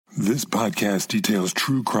This podcast details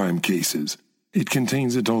true crime cases. It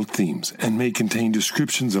contains adult themes and may contain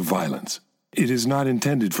descriptions of violence. It is not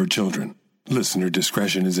intended for children. Listener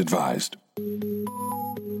discretion is advised.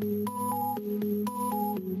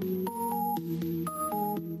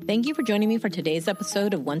 Thank you for joining me for today's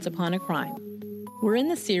episode of Once Upon a Crime. We're in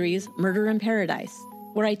the series Murder in Paradise,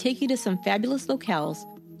 where I take you to some fabulous locales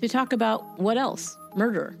to talk about, what else?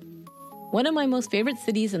 Murder. One of my most favorite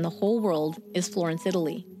cities in the whole world is Florence,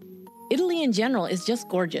 Italy. Italy in general is just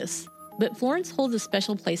gorgeous, but Florence holds a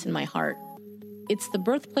special place in my heart. It's the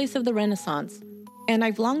birthplace of the Renaissance, and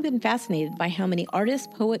I've long been fascinated by how many artists,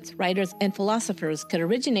 poets, writers, and philosophers could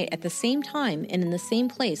originate at the same time and in the same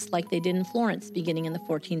place like they did in Florence beginning in the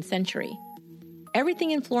 14th century.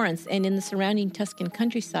 Everything in Florence and in the surrounding Tuscan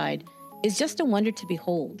countryside is just a wonder to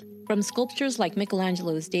behold, from sculptures like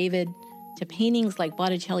Michelangelo's David, to paintings like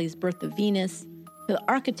Botticelli's Birth of Venus, to the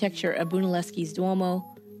architecture of Brunelleschi's Duomo.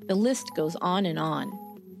 The list goes on and on.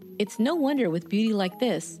 It's no wonder with beauty like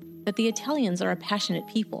this that the Italians are a passionate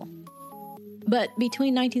people. But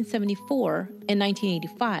between 1974 and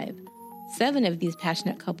 1985, 7 of these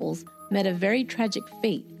passionate couples met a very tragic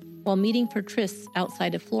fate while meeting for trysts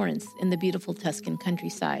outside of Florence in the beautiful Tuscan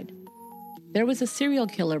countryside. There was a serial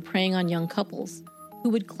killer preying on young couples who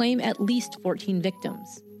would claim at least 14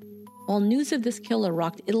 victims. While news of this killer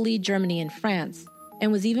rocked Italy, Germany, and France,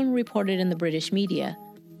 and was even reported in the British media,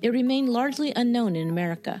 it remained largely unknown in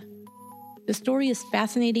America. The story is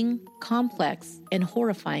fascinating, complex, and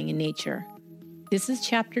horrifying in nature. This is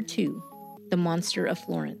Chapter 2, The Monster of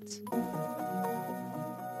Florence.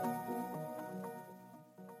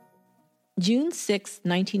 June 6,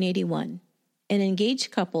 1981. An engaged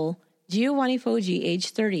couple, Giovanni Foggi, age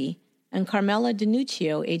 30, and Carmela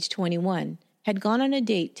Danuccio, age 21, had gone on a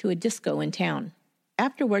date to a disco in town.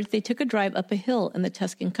 Afterwards, they took a drive up a hill in the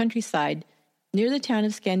Tuscan countryside near the town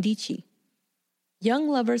of Scandicci. Young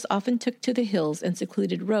lovers often took to the hills and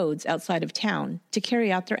secluded roads outside of town to carry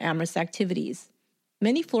out their amorous activities.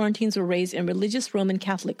 Many Florentines were raised in religious Roman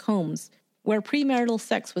Catholic homes where premarital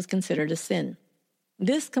sex was considered a sin.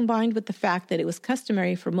 This, combined with the fact that it was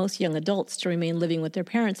customary for most young adults to remain living with their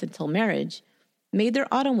parents until marriage, made their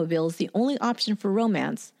automobiles the only option for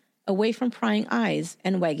romance, away from prying eyes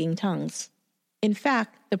and wagging tongues. In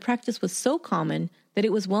fact, the practice was so common that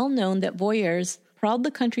it was well known that voyeurs prowled the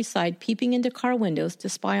countryside peeping into car windows to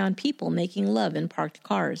spy on people making love in parked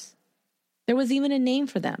cars. There was even a name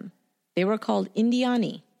for them. They were called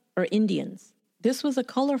Indiani, or Indians. This was a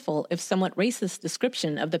colorful, if somewhat racist,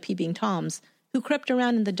 description of the peeping toms who crept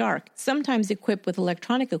around in the dark, sometimes equipped with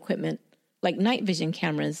electronic equipment like night vision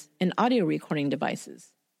cameras and audio recording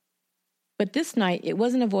devices. But this night, it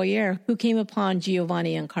wasn't a voyeur who came upon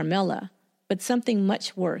Giovanni and Carmela, but something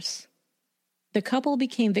much worse. The couple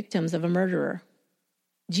became victims of a murderer.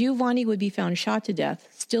 Giovanni would be found shot to death,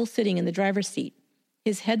 still sitting in the driver's seat,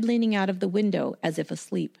 his head leaning out of the window as if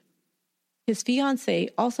asleep. His fiancée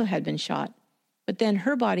also had been shot, but then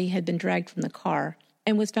her body had been dragged from the car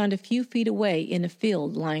and was found a few feet away in a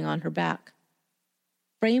field lying on her back.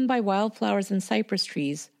 Framed by wildflowers and cypress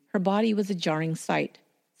trees, her body was a jarring sight.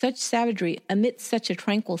 Such savagery amidst such a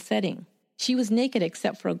tranquil setting. She was naked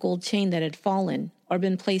except for a gold chain that had fallen or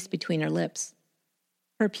been placed between her lips.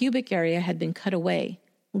 Her pubic area had been cut away,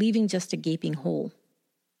 leaving just a gaping hole.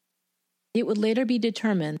 It would later be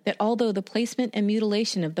determined that although the placement and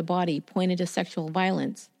mutilation of the body pointed to sexual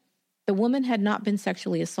violence, the woman had not been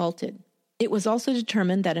sexually assaulted. It was also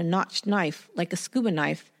determined that a notched knife, like a scuba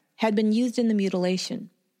knife, had been used in the mutilation.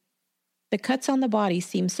 The cuts on the body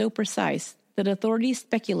seemed so precise that authorities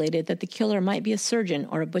speculated that the killer might be a surgeon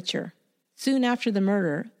or a butcher. Soon after the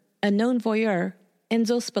murder, a known voyeur,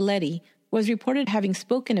 Enzo Spalletti, was reported having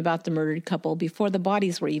spoken about the murdered couple before the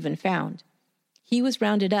bodies were even found. He was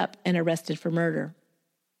rounded up and arrested for murder.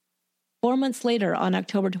 4 months later, on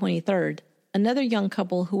October 23rd, another young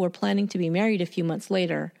couple who were planning to be married a few months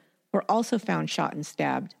later were also found shot and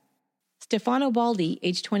stabbed. Stefano Baldi,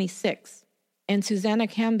 age 26, and Susanna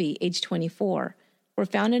Cambi, age 24, were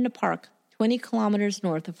found in a park 20 kilometers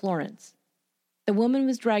north of Florence. The woman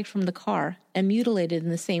was dragged from the car and mutilated in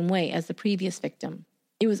the same way as the previous victim.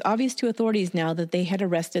 It was obvious to authorities now that they had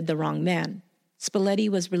arrested the wrong man. Spalletti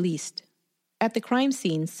was released. At the crime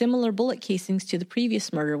scene, similar bullet casings to the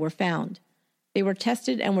previous murder were found. They were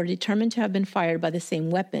tested and were determined to have been fired by the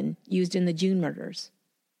same weapon used in the June murders.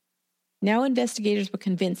 Now investigators were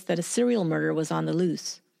convinced that a serial murder was on the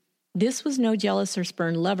loose. This was no jealous or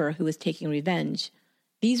spurned lover who was taking revenge.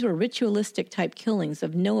 These were ritualistic-type killings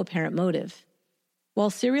of no apparent motive.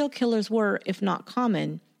 While serial killers were, if not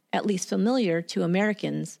common, at least familiar to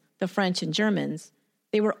Americans, the French and Germans,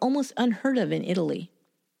 they were almost unheard of in Italy.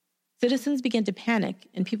 Citizens began to panic,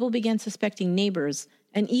 and people began suspecting neighbors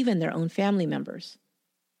and even their own family members.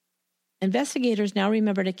 Investigators now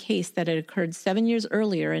remembered a case that had occurred 7 years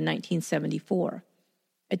earlier in 1974.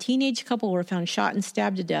 A teenage couple were found shot and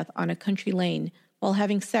stabbed to death on a country lane while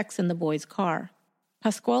having sex in the boys' car.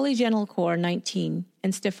 Pasquale Gentilcore, 19,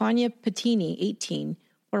 and Stefania Pettini, 18,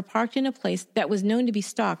 were parked in a place that was known to be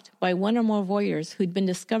stalked by one or more voyeurs who'd been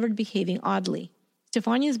discovered behaving oddly.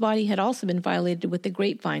 Stefania's body had also been violated with the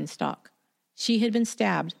grapevine stalk. She had been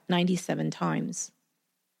stabbed 97 times.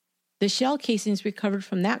 The shell casings recovered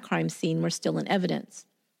from that crime scene were still in evidence.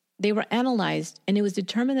 They were analyzed, and it was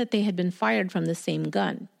determined that they had been fired from the same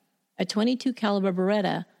gun, a .22 caliber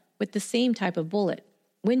Beretta with the same type of bullet,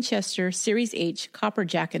 Winchester Series H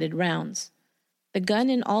copper-jacketed rounds. The gun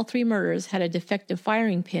in all three murders had a defective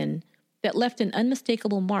firing pin that left an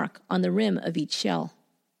unmistakable mark on the rim of each shell.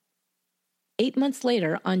 8 months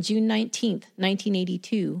later, on June 19,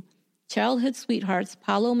 1982, childhood sweethearts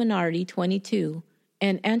Paolo Minardi, 22,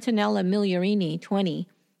 and Antonella Migliorini, 20,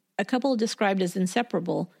 a couple described as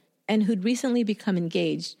inseparable and who'd recently become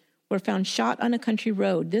engaged, were found shot on a country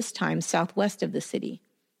road, this time southwest of the city.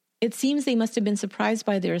 It seems they must have been surprised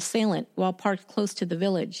by their assailant while parked close to the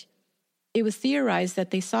village. It was theorized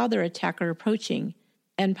that they saw their attacker approaching,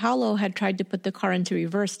 and Paolo had tried to put the car into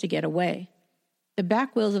reverse to get away. The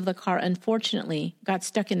back wheels of the car, unfortunately, got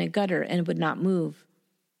stuck in a gutter and would not move.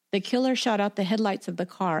 The killer shot out the headlights of the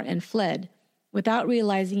car and fled, without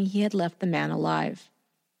realizing he had left the man alive.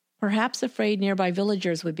 Perhaps afraid nearby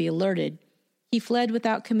villagers would be alerted, he fled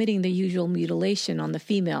without committing the usual mutilation on the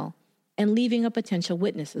female, and leaving a potential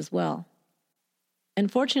witness as well.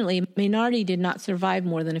 Unfortunately, Minardi did not survive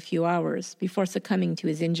more than a few hours before succumbing to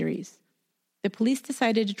his injuries. The police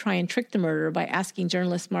decided to try and trick the murderer by asking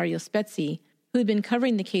journalist Mario Spezzi, who had been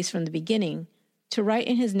covering the case from the beginning, to write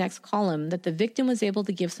in his next column that the victim was able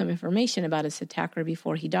to give some information about his attacker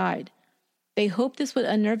before he died. They hoped this would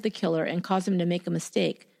unnerve the killer and cause him to make a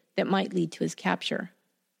mistake that might lead to his capture.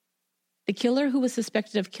 The killer, who was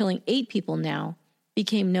suspected of killing 8 people now,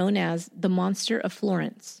 became known as the Monster of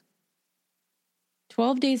Florence.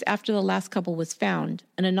 12 days after the last couple was found,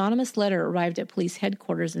 an anonymous letter arrived at police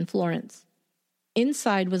headquarters in Florence.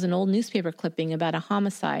 Inside was an old newspaper clipping about a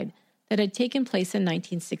homicide that had taken place in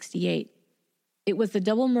 1968. It was the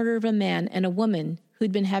double murder of a man and a woman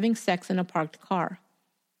who'd been having sex in a parked car.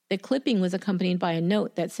 The clipping was accompanied by a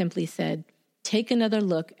note that simply said, "Take another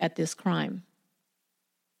look at this crime."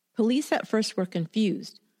 Police at first were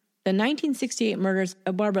confused. The 1968 murders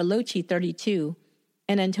of Barbara Locci, 32,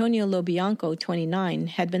 and Antonio Lobianco, 29,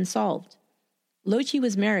 had been solved. Locci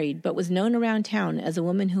was married, but was known around town as a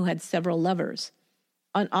woman who had several lovers.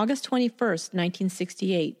 On August 21,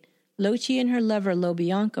 1968, Locci and her lover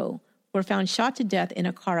Lobianco were found shot to death in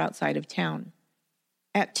a car outside of town.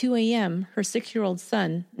 At 2 a.m., her 6-year-old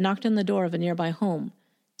son knocked on the door of a nearby home,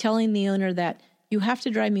 telling the owner that, "You have to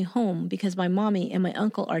drive me home because my mommy and my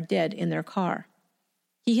uncle are dead in their car."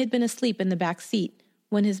 He had been asleep in the back seat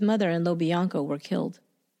when his mother and Lobianco were killed.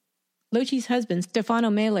 Locci's husband, Stefano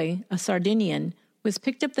Mele, a Sardinian, was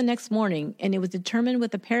picked up the next morning, and it was determined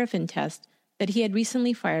with a paraffin test that he had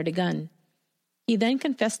recently fired a gun. He then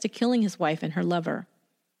confessed to killing his wife and her lover.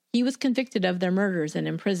 He was convicted of their murders and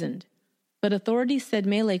imprisoned, but authorities said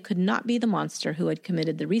Mele could not be the monster who had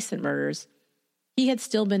committed the recent murders. He had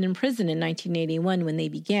still been in prison in 1981 when they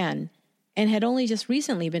began, and had only just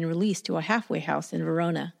recently been released to a halfway house in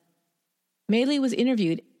Verona. Mele was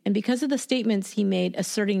interviewed, and because of the statements he made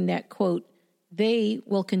asserting that, quote, "they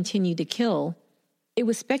will continue to kill," it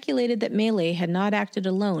was speculated that Mele had not acted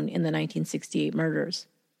alone in the 1968 murders.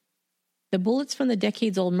 The bullets from the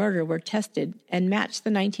decades-old murder were tested and matched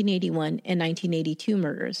the 1981 and 1982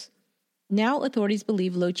 murders. Now authorities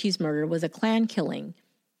believe Locci's murder was a clan killing,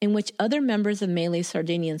 in which other members of Mele's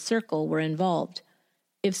Sardinian circle were involved.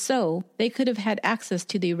 If so, they could have had access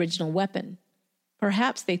to the original weapon.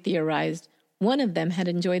 Perhaps, they theorized, one of them had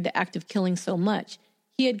enjoyed the act of killing so much,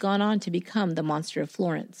 he had gone on to become the Monster of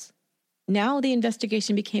Florence. Now the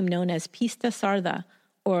investigation became known as Pista Sarda,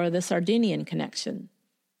 or the Sardinian Connection.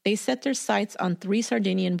 They set their sights on 3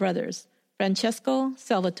 Sardinian brothers, Francesco,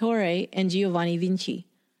 Salvatore, and Giovanni Vinci.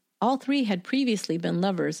 All 3 had previously been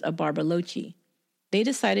lovers of Barbara Locci. They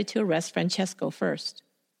decided to arrest Francesco first.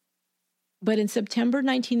 But in September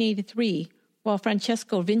 1983, while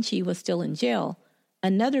Francesco Vinci was still in jail,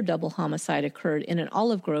 another double homicide occurred in an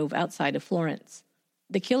olive grove outside of Florence.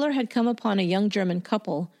 The killer had come upon a young German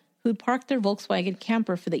couple who'd parked their Volkswagen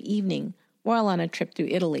camper for the evening while on a trip through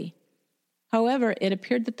Italy. However, it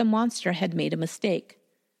appeared that the monster had made a mistake.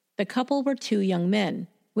 The couple were 2 young men,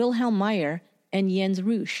 Wilhelm Meyer and Jens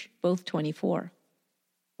Rusch, both 24.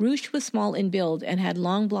 Roosh was small in build and had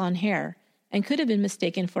long blonde hair and could have been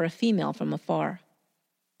mistaken for a female from afar.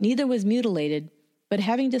 Neither was mutilated, but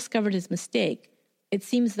having discovered his mistake, it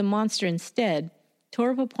seems the monster instead tore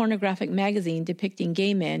up a pornographic magazine depicting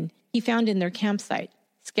gay men he found in their campsite,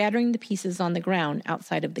 scattering the pieces on the ground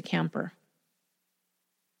outside of the camper.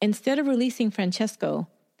 Instead of releasing Francesco,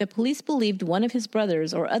 the police believed one of his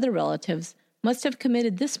brothers or other relatives must have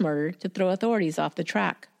committed this murder to throw authorities off the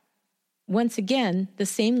track. Once again, the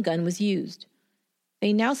same gun was used.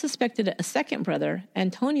 They now suspected a second brother,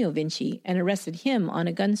 Antonio Vinci, and arrested him on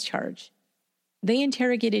a guns charge. They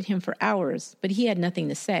interrogated him for hours, but he had nothing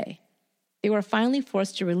to say. They were finally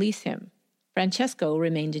forced to release him. Francesco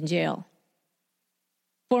remained in jail.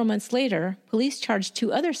 4 months later, police charged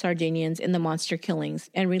 2 other Sardinians in the monster killings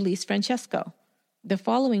and released Francesco. The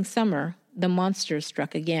following summer, the monster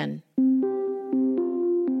struck again.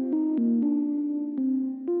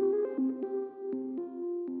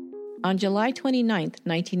 On July 29,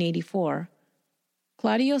 1984,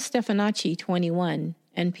 Claudio Stefanacci, 21,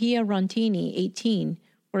 and Pia Rontini, 18,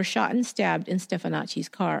 were shot and stabbed in Stefanacci's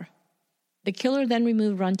car. The killer then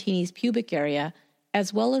removed Rontini's pubic area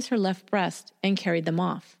as well as her left breast and carried them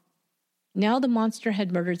off. Now the monster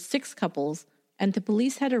had murdered 6 couples, and the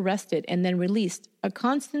police had arrested and then released a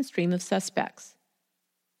constant stream of suspects.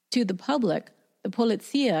 To the public, the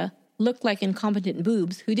polizia looked like incompetent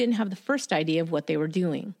boobs who didn't have the first idea of what they were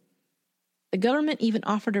doing. The government even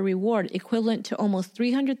offered a reward equivalent to almost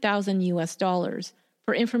 $300,000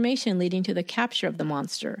 for information leading to the capture of the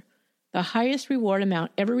monster, the highest reward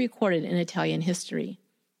amount ever recorded in Italian history.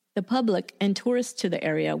 The public and tourists to the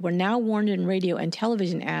area were now warned in radio and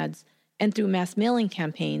television ads and through mass mailing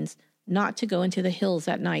campaigns not to go into the hills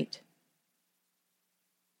at night.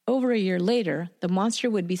 Over a year later, the monster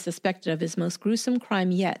would be suspected of his most gruesome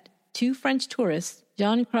crime yet. 2 French tourists,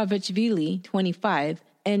 Jean Kravachvili, 25,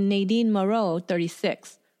 and Nadine Moreau,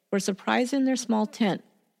 36, were surprised in their small tent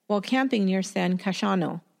while camping near San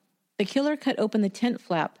Casciano. The killer cut open the tent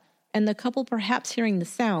flap, and the couple, perhaps hearing the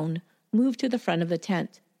sound, moved to the front of the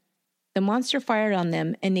tent. The monster fired on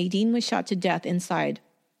them, and Nadine was shot to death inside.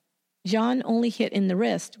 Jean, only hit in the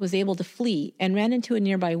wrist, was able to flee and ran into a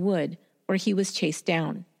nearby wood, where he was chased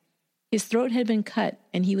down. His throat had been cut,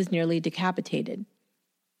 and he was nearly decapitated.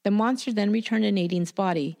 The monster then returned to Nadine's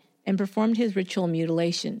body and performed his ritual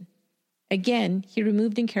mutilation. Again, he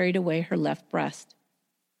removed and carried away her left breast.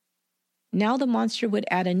 Now the monster would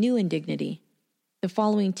add a new indignity. The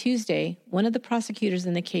following Tuesday, one of the prosecutors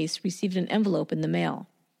in the case received an envelope in the mail.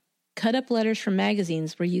 Cut-up letters from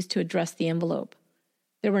magazines were used to address the envelope.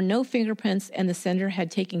 There were no fingerprints, and the sender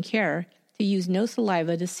had taken care to use no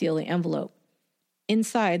saliva to seal the envelope.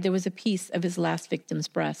 Inside, there was a piece of his last victim's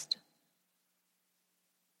breast.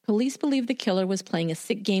 Police believed the killer was playing a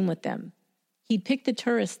sick game with them. He'd picked the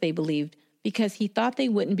tourists, they believed, because he thought they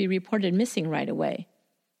wouldn't be reported missing right away.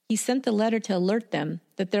 He sent the letter to alert them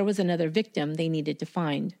that there was another victim they needed to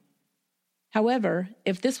find. However,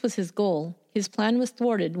 if this was his goal, his plan was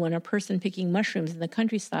thwarted when a person picking mushrooms in the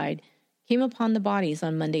countryside came upon the bodies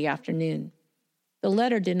on Monday afternoon. The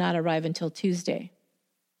letter did not arrive until Tuesday.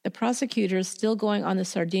 The prosecutors, still going on the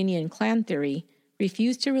Sardinian clan theory,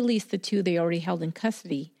 refused to release the 2 they already held in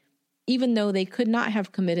custody, even though they could not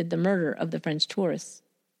have committed the murder of the French tourists.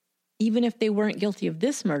 Even if they weren't guilty of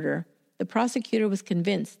this murder, the prosecutor was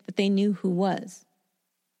convinced that they knew who was.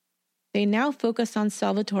 They now focused on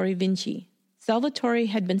Salvatore Vinci. Salvatore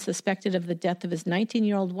had been suspected of the death of his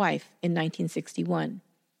 19-year-old wife in 1961.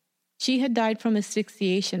 She had died from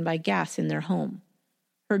asphyxiation by gas in their home.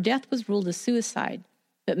 Her death was ruled a suicide,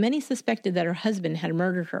 but many suspected that her husband had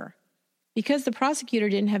murdered her. Because the prosecutor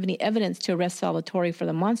didn't have any evidence to arrest Salvatore for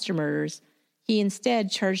the monster murders, he instead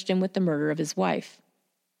charged him with the murder of his wife.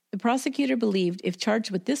 The prosecutor believed if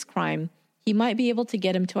charged with this crime, he might be able to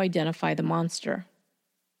get him to identify the monster.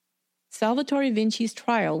 Salvatore Vinci's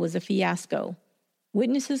trial was a fiasco.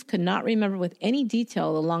 Witnesses could not remember with any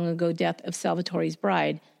detail the long-ago death of Salvatore's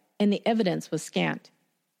bride, and the evidence was scant.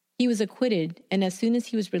 He was acquitted, and as soon as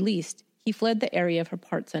he was released, he fled the area for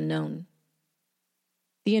parts unknown.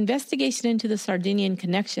 The investigation into the Sardinian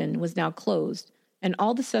connection was now closed, and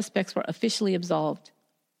all the suspects were officially absolved.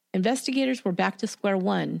 Investigators were back to square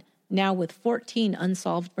one, now with 14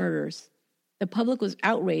 unsolved murders. The public was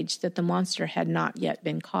outraged that the monster had not yet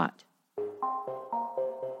been caught.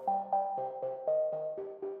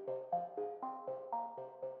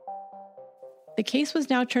 The case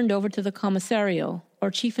was now turned over to the commissario,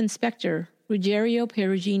 or chief inspector, Ruggiero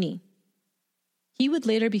Perugini. He would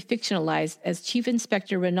later be fictionalized as Chief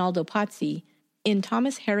Inspector Rinaldo Pazzi in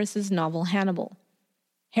Thomas Harris's novel Hannibal.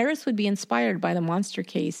 Harris would be inspired by the monster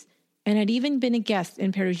case and had even been a guest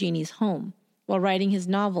in Perugini's home while writing his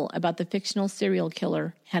novel about the fictional serial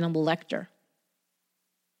killer Hannibal Lecter.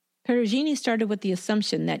 Perugini started with the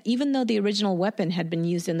assumption that even though the original weapon had been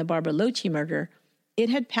used in the Bartolocci murder, it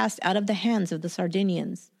had passed out of the hands of the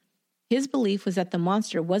Sardinians. His belief was that the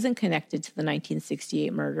monster wasn't connected to the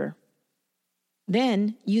 1968 murder.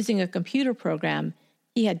 Then, using a computer program,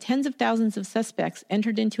 he had tens of thousands of suspects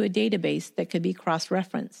entered into a database that could be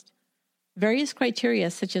cross-referenced. Various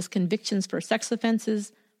criteria such as convictions for sex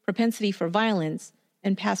offenses, propensity for violence,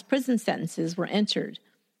 and past prison sentences were entered,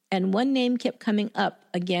 and one name kept coming up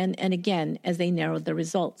again and again as they narrowed the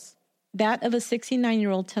results. That of a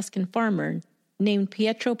 69-year-old Tuscan farmer named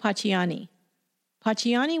Pietro Pacciani.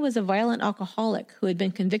 Pacciani was a violent alcoholic who had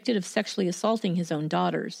been convicted of sexually assaulting his own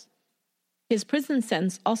daughters. His prison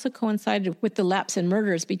sentence also coincided with the lapse in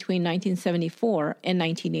murders between 1974 and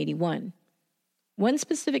 1981. One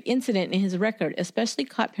specific incident in his record especially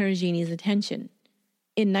caught Perugini's attention.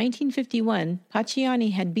 In 1951,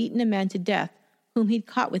 Pacciani had beaten a man to death whom he'd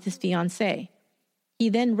caught with his fiancée. He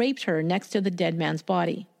then raped her next to the dead man's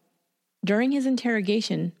body. During his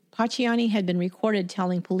interrogation, Pacciani had been recorded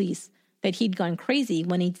telling police that he'd gone crazy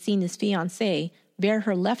when he'd seen his fiancée bare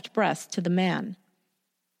her left breast to the man.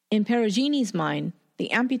 In Perugini's mind,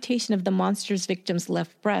 the amputation of the monster's victim's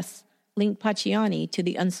left breast linked Pacciani to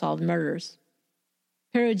the unsolved murders.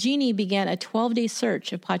 Perugini began a 12-day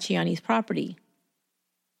search of Pacciani's property.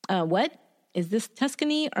 What? Is this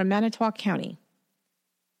Tuscany or Manitowoc County?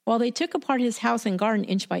 While they took apart his house and garden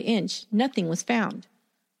inch by inch, nothing was found.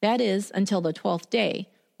 That is, until the 12th day,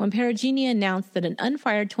 when Perugini announced that an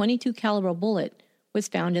unfired .22 caliber bullet was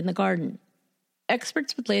found in the garden.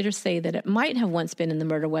 Experts would later say that it might have once been in the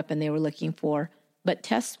murder weapon they were looking for, but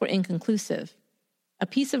tests were inconclusive. A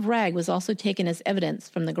piece of rag was also taken as evidence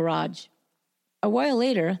from the garage. A while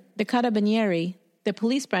later, the Carabinieri, the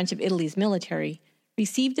police branch of Italy's military,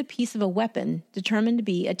 received a piece of a weapon determined to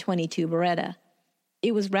be a .22 Beretta.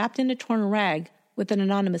 It was wrapped in a torn rag with an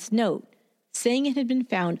anonymous note saying it had been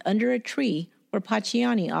found under a tree where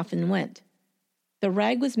Pacciani often went. The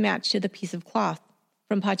rag was matched to the piece of cloth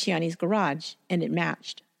from Pacciani's garage, and it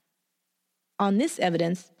matched. On this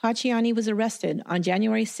evidence, Pacciani was arrested on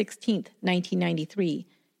January 16, 1993,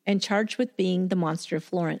 and charged with being the monster of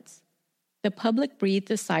Florence. The public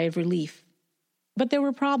breathed a sigh of relief. But there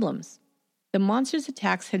were problems. The monster's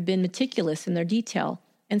attacks had been meticulous in their detail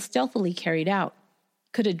and stealthily carried out.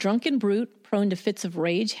 Could a drunken brute, prone to fits of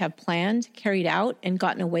rage, have planned, carried out, and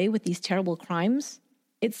gotten away with these terrible crimes?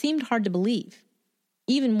 It seemed hard to believe.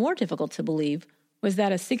 Even more difficult to believe was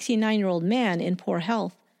that a 69-year-old man in poor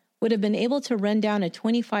health would have been able to run down a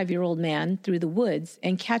 25-year-old man through the woods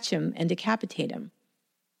and catch him and decapitate him.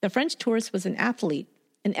 The French tourist was an athlete,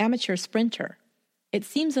 an amateur sprinter. It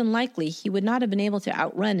seems unlikely he would not have been able to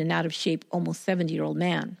outrun an out-of-shape, almost 70-year-old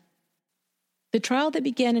man. The trial that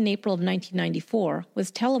began in April of 1994 was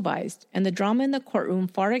televised, and the drama in the courtroom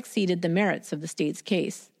far exceeded the merits of the state's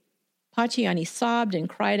case. Pacciani sobbed and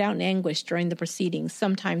cried out in anguish during the proceedings,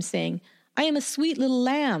 sometimes saying, "I am a sweet little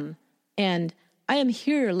lamb," and "I am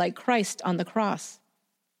here like Christ on the cross."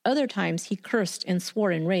 Other times he cursed and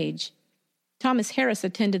swore in rage. Thomas Harris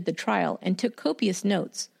attended the trial and took copious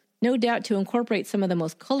notes, no doubt to incorporate some of the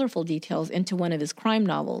most colorful details into one of his crime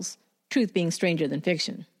novels, truth being stranger than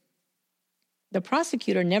fiction. The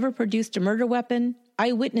prosecutor never produced a murder weapon,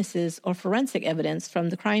 eyewitnesses, or forensic evidence from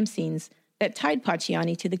the crime scenes that tied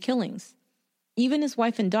Pacciani to the killings. Even his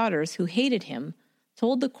wife and daughters, who hated him,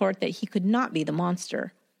 told the court that he could not be the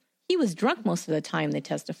monster. He was drunk most of the time, they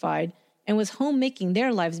testified, and was home making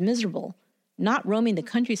their lives miserable, not roaming the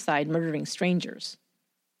countryside murdering strangers.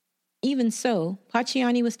 Even so,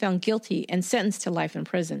 Pacciani was found guilty and sentenced to life in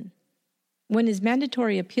prison. When his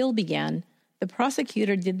mandatory appeal began, the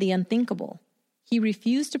prosecutor did the unthinkable. He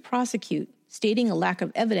refused to prosecute, stating a lack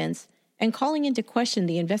of evidence and calling into question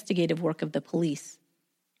the investigative work of the police.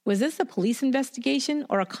 Was this a police investigation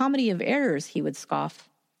or a comedy of errors, he would scoff.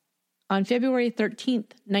 On February 13,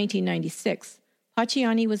 1996,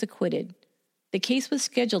 Pacciani was acquitted. The case was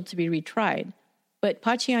scheduled to be retried, but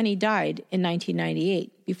Pacciani died in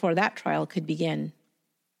 1998 before that trial could begin.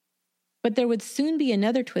 But there would soon be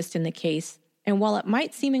another twist in the case, and while it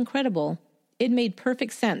might seem incredible, it made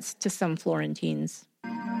perfect sense to some Florentines.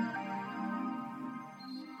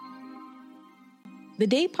 The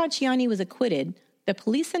day Pacciani was acquitted, the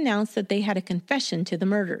police announced that they had a confession to the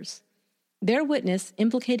murders. Their witness,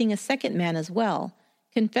 implicating a second man as well,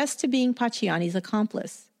 confessed to being Pacciani's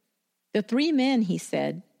accomplice. The three men, he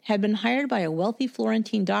said, had been hired by a wealthy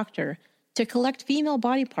Florentine doctor to collect female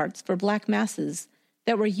body parts for black masses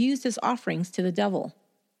that were used as offerings to the devil.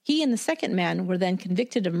 He and the second man were then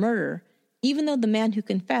convicted of murder, even though the man who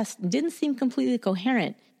confessed didn't seem completely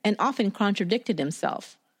coherent and often contradicted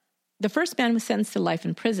himself. The first man was sentenced to life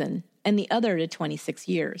in prison, and the other to 26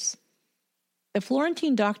 years. The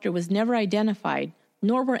Florentine doctor was never identified,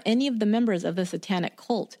 nor were any of the members of the satanic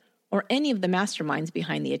cult or any of the masterminds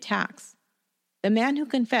behind the attacks. The man who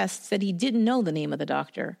confessed said he didn't know the name of the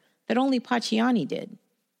doctor, that only Pacciani did.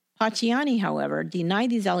 Pacciani, however, denied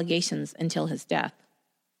these allegations until his death.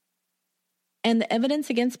 And the evidence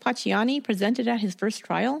against Pacciani presented at his first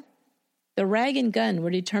trial? The rag and gun were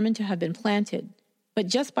determined to have been planted, but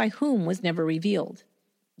just by whom was never revealed.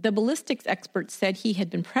 The ballistics experts said he had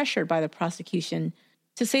been pressured by the prosecution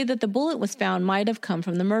to say that the bullet was found might have come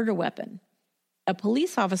from the murder weapon. A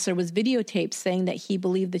police officer was videotaped saying that he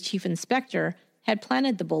believed the chief inspector had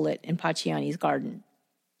planted the bullet in Pacciani's garden.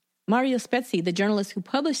 Mario Spezzi, the journalist who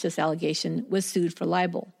published this allegation, was sued for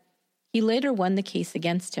libel. He later won the case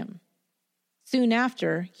against him. Soon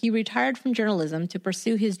after, he retired from journalism to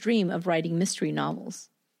pursue his dream of writing mystery novels.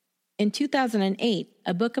 In 2008,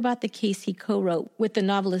 a book about the case he co-wrote with the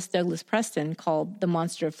novelist Douglas Preston called The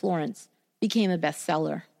Monster of Florence became a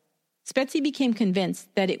bestseller. Spezzi became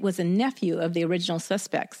convinced that it was a nephew of the original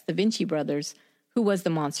suspects, the Vinci brothers, who was the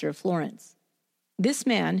Monster of Florence. This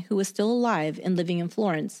man, who was still alive and living in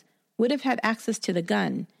Florence, would have had access to the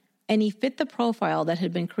gun, and he fit the profile that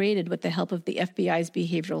had been created with the help of the FBI's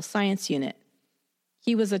Behavioral Science Unit.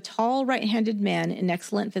 He was a tall, right-handed man in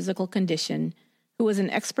excellent physical condition who was an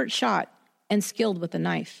expert shot and skilled with a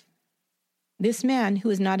knife. This man,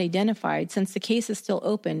 who is not identified since the case is still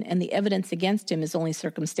open and the evidence against him is only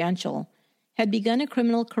circumstantial, had begun a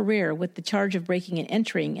criminal career with the charge of breaking and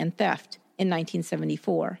entering and theft in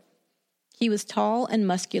 1974. He was tall and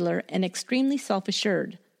muscular and extremely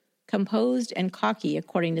self-assured, composed and cocky,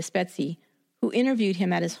 according to Spezzi, who interviewed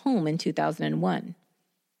him at his home in 2001.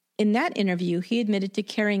 In that interview, he admitted to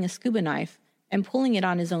carrying a scuba knife and pulling it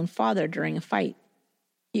on his own father during a fight.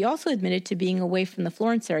 He also admitted to being away from the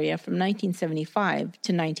Florence area from 1975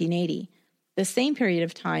 to 1980, the same period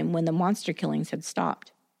of time when the monster killings had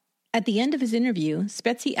stopped. At the end of his interview,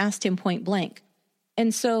 Spezzi asked him point blank,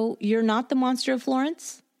 "And so, you're not the Monster of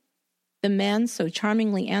Florence?" The man so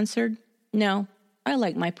charmingly answered, "No, I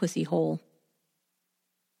like my pussy whole."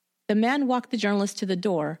 The man walked the journalist to the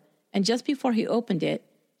door, and just before he opened it,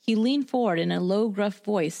 he leaned forward and in a low, gruff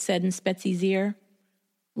voice said in Spezzi's ear,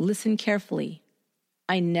 "Listen carefully.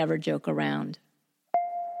 I never joke around."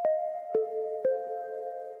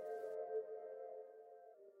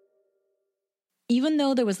 Even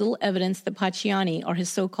though there was little evidence that Pacciani or his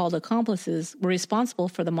so-called accomplices were responsible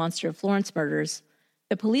for the Monster of Florence murders,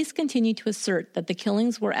 the police continued to assert that the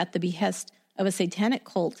killings were at the behest of a satanic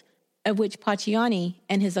cult of which Pacciani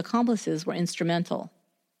and his accomplices were instrumental.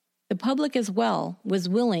 The public as well was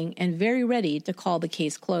willing and very ready to call the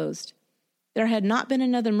case closed. There had not been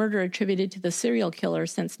another murder attributed to the serial killer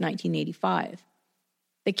since 1985.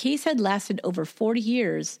 The case had lasted over 40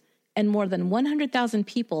 years, and more than 100,000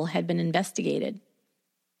 people had been investigated.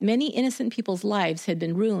 Many innocent people's lives had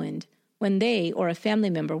been ruined when they or a family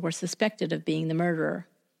member were suspected of being the murderer.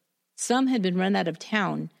 Some had been run out of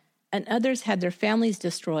town, and others had their families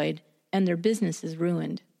destroyed and their businesses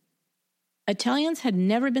ruined. Italians had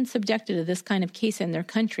never been subjected to this kind of case in their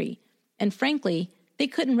country, and frankly, they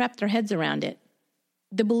couldn't wrap their heads around it.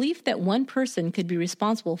 The belief that one person could be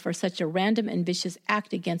responsible for such a random and vicious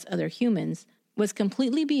act against other humans was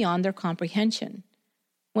completely beyond their comprehension.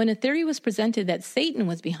 When a theory was presented that Satan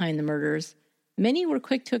was behind the murders, many were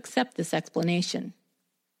quick to accept this explanation.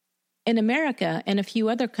 In America and a few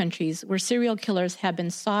other countries where serial killers have been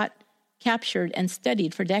sought, captured, and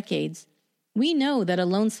studied for decades, we know that a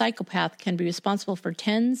lone psychopath can be responsible for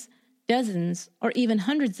tens, dozens, or even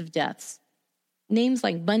hundreds of deaths. Names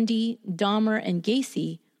like Bundy, Dahmer, and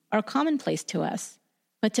Gacy are commonplace to us,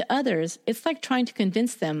 but to others, it's like trying to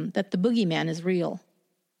convince them that the boogeyman is real.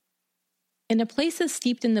 In a place as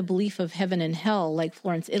steeped in the belief of heaven and hell like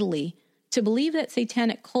Florence, Italy, to believe that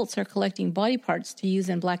satanic cults are collecting body parts to use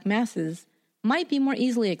in black masses might be more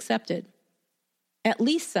easily accepted. At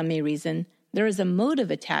least, some may reason, there is a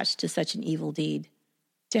motive attached to such an evil deed.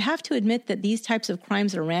 To have to admit that these types of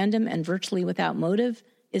crimes are random and virtually without motive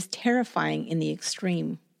is terrifying in the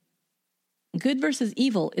extreme. Good versus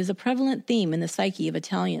evil is a prevalent theme in the psyche of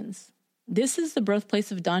Italians. This is the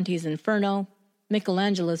birthplace of Dante's Inferno,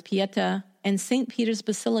 Michelangelo's Pieta, and St. Peter's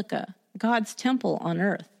Basilica, God's temple on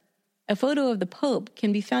earth. A photo of the Pope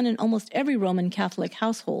can be found in almost every Roman Catholic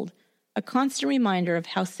household, a constant reminder of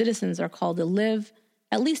how citizens are called to live,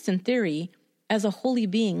 at least in theory, as a holy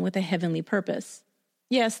being with a heavenly purpose.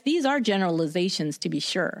 Yes, these are generalizations to be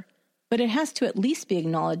sure, but it has to at least be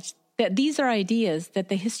acknowledged that these are ideas that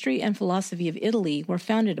the history and philosophy of Italy were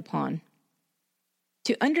founded upon.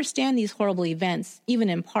 To understand these horrible events, even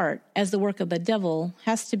in part, as the work of the devil,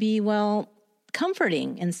 has to be, well,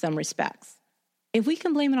 comforting in some respects. If we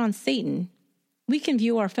can blame it on Satan, we can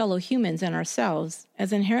view our fellow humans and ourselves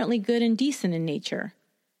as inherently good and decent in nature.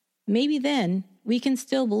 Maybe then we can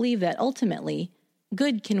still believe that ultimately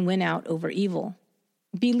good can win out over evil.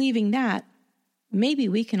 Believing that, maybe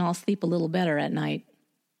we can all sleep a little better at night.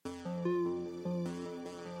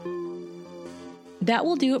 That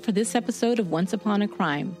will do it for this episode of Once Upon a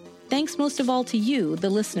Crime. Thanks most of all to you, the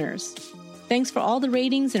listeners. Thanks for all the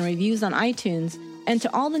ratings and reviews on iTunes, and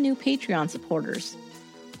to all the new Patreon supporters.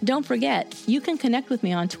 Don't forget, you can connect with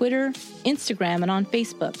me on Twitter, Instagram, and on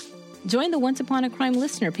Facebook. Join the Once Upon a Crime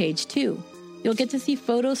listener page, too. You'll get to see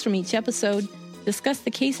photos from each episode, discuss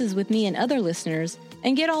the cases with me and other listeners,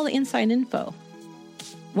 and get all the inside info.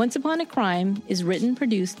 Once Upon a Crime is written,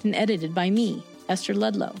 produced, and edited by me, Esther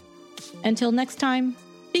Ludlow. Until next time,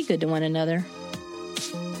 be good to one another.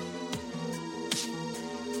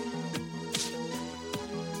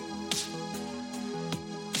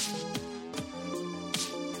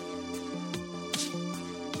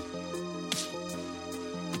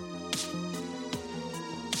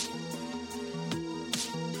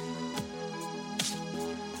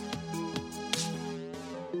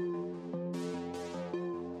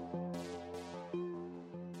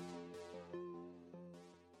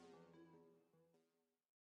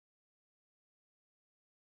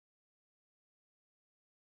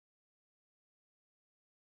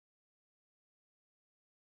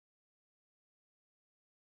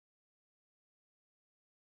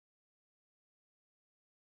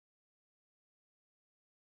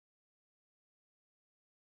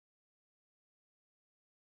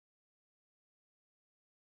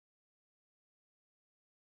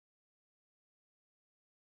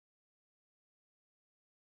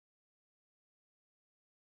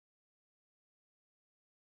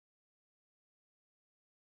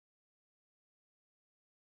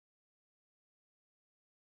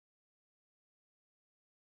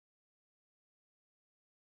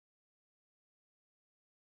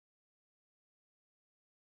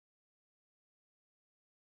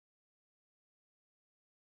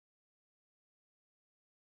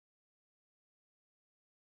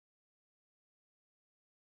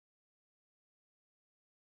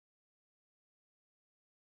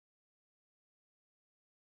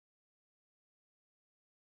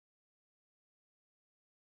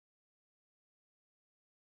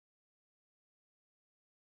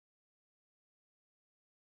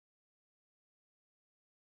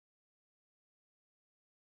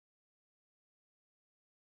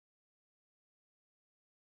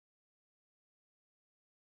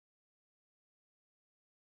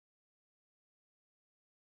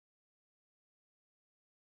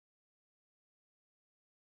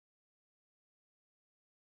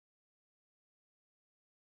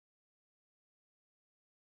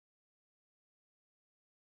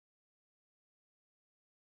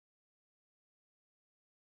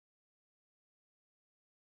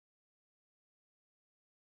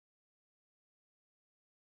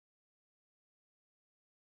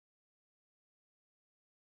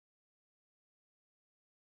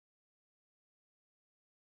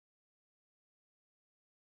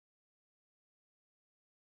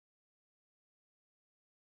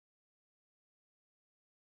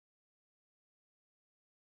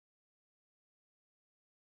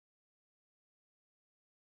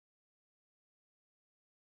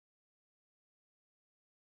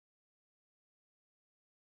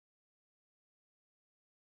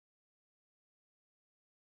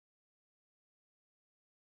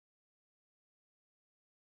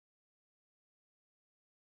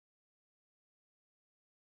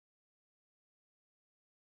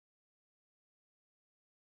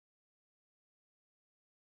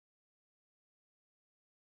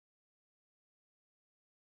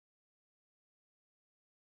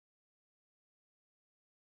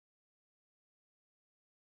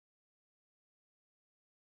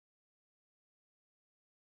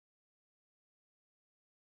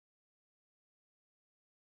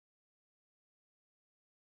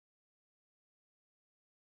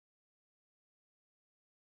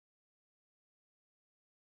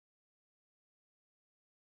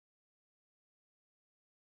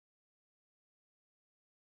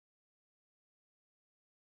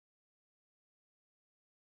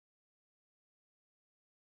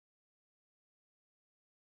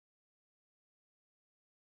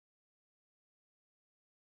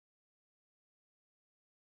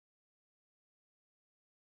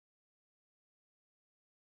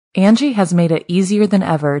 Angie has made it easier than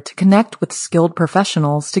ever to connect with skilled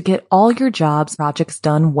professionals to get all your jobs projects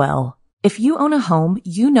done well. If you own a home,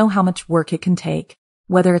 you know how much work it can take,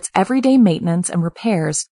 whether it's everyday maintenance and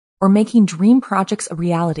repairs or making dream projects a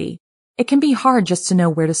reality. It can be hard just to know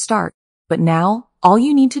where to start, but now all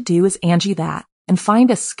you need to do is Angie that and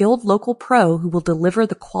find a skilled local pro who will deliver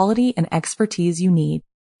the quality and expertise you need.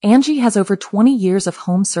 Angie has over 20 years of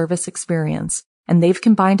home service experience, and they've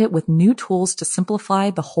combined it with new tools to simplify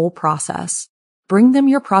the whole process. Bring them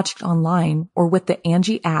your project online or with the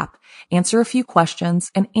Angie app, answer a few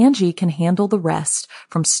questions, and Angie can handle the rest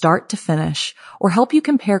from start to finish, or help you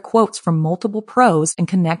compare quotes from multiple pros and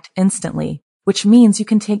connect instantly, which means you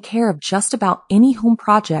can take care of just about any home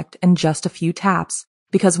project in just a few taps.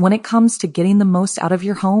 Because when it comes to getting the most out of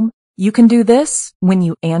your home, you can do this when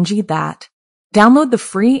you Angie that. Download the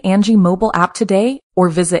free Angie mobile app today or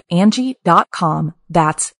visit Angie.com.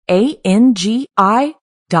 That's ANGI.com.